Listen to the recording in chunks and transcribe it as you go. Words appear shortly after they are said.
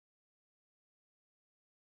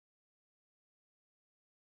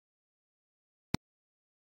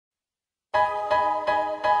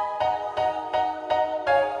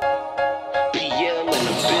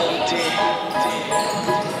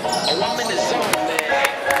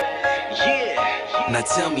Now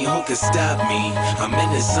tell me who could stop me. I'm in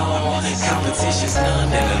the zone. Competition's none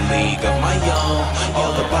in a league of my own.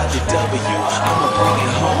 All about the W. I'ma bring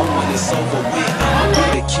it home when it's over with. I'ma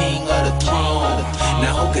be the king of the throne.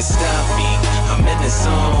 Now who could stop me? I'm in the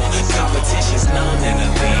zone. Competition's none in a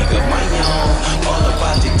league of my own. All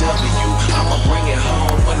about the W. I'ma bring it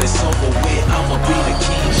home when it's over with. I'ma be the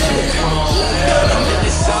king of the throne. I'm in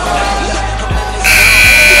the zone.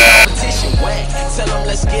 Competition whack, tell them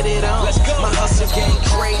let's get it on. My hustle game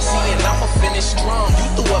crazy and I'ma finish strong. You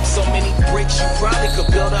threw up so many bricks, you probably could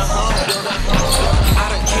build a home. I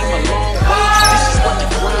done came a long way, this is what the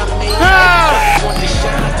grind made. Want to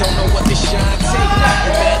shine, don't know what the shine take.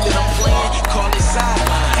 You mad that I'm playing, call it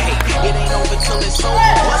sideline. Hey, it ain't over till it's over,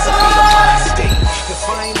 once I be the mind state. If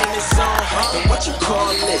I ain't in this zone, then what you call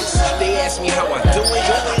this? They ask me how I do it,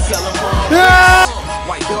 I tell them all.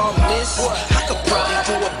 White dog miss, I could probably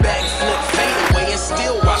do a backflip, fade away and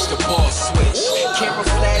still watch the ball switch. Camera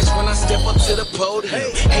flash when I step up to the podium.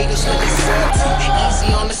 Haters looking salty, easy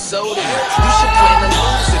on the sodium. You should plan to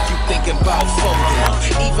lose if you thinking about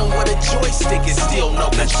folding. Even with a joystick, it's still no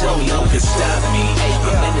control. No can stop me.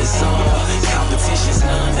 I'm in the zone. Competition's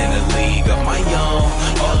none in a league of my own.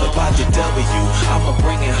 All about the W. I'ma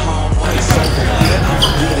bring it home when it's over with. I'ma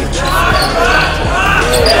be the king.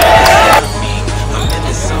 I'm in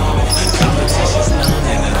the zone. Competition's none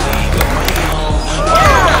in a league of my own.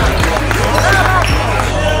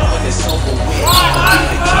 When it's over with, I'ma be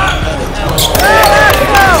the king of the throne.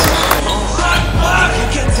 You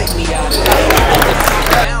can't take me out of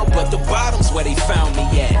there. Now, but the bottom's where they found me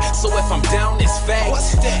at. So if I'm down, it's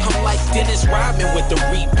facts. I'm like Dennis Rodman with the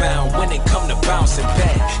rebound when it come to bouncing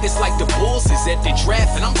back. It's like the Bulls is at the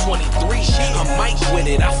draft and I'm 23. I'm Mike with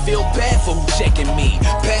it, I feel bad for who checking me.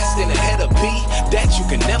 Passed in ahead of B, that you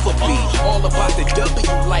can never be. All about the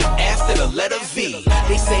W like after the letter V.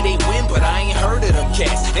 They say they win, but I ain't heard of them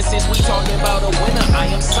cats. And since we talking about